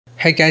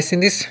Hey guys, in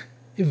this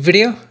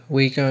video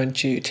we're going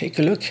to take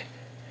a look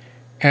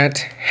at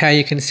how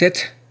you can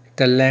set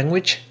the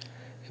language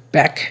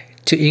back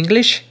to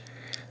English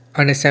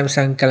on the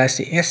Samsung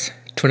Galaxy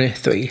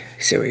S23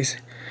 series.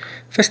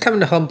 First, tap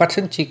on the home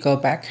button to go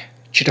back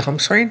to the home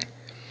screen,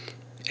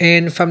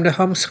 and from the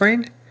home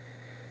screen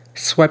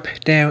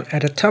swipe down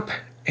at the top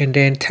and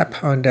then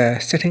tap on the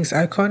settings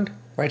icon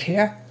right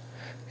here.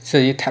 So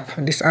you tap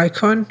on this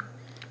icon.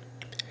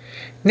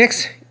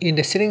 Next, in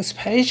the settings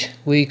page,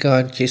 we're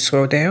going to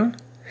scroll down.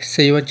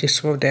 So you want to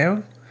scroll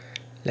down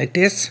like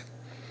this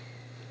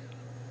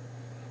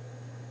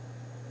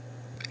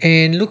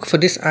and look for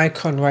this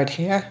icon right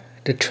here,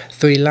 the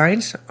three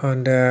lines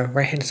on the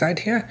right hand side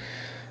here.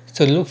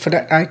 So look for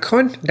that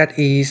icon, that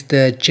is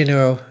the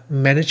general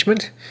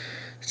management.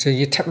 So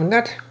you tap on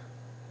that,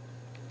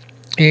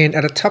 and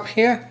at the top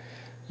here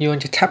you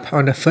want to tap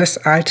on the first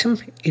item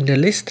in the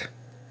list.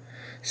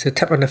 So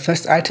tap on the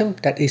first item,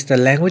 that is the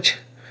language.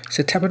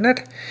 So tap on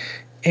that,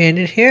 and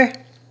in here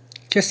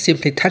just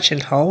simply touch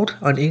and hold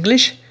on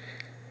English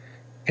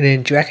and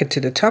then drag it to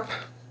the top.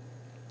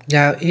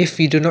 Now if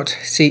you do not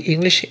see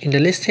English in the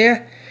list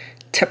here,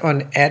 tap on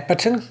the add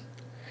button,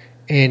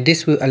 and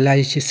this will allow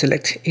you to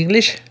select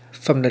English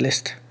from the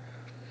list.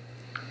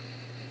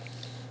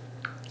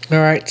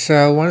 Alright,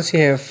 so once you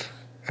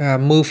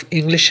have moved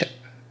English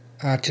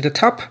to the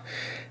top,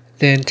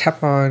 then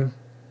tap on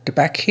the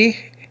back key.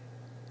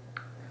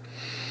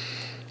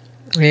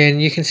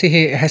 And you can see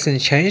here it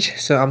hasn't changed,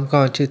 so I'm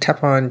going to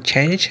tap on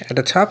change at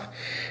the top,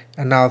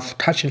 and I'll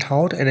touch and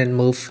hold and then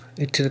move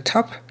it to the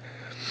top,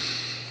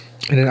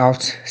 and then I'll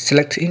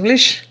select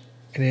English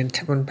and then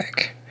tap on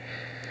back,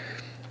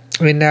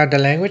 and now the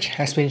language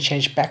has been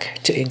changed back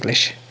to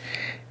English.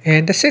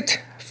 And that's it.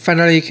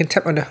 Finally, you can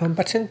tap on the home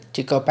button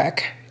to go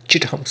back to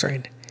the home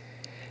screen.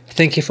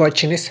 Thank you for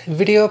watching this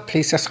video.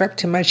 Please subscribe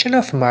to my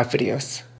channel for more videos.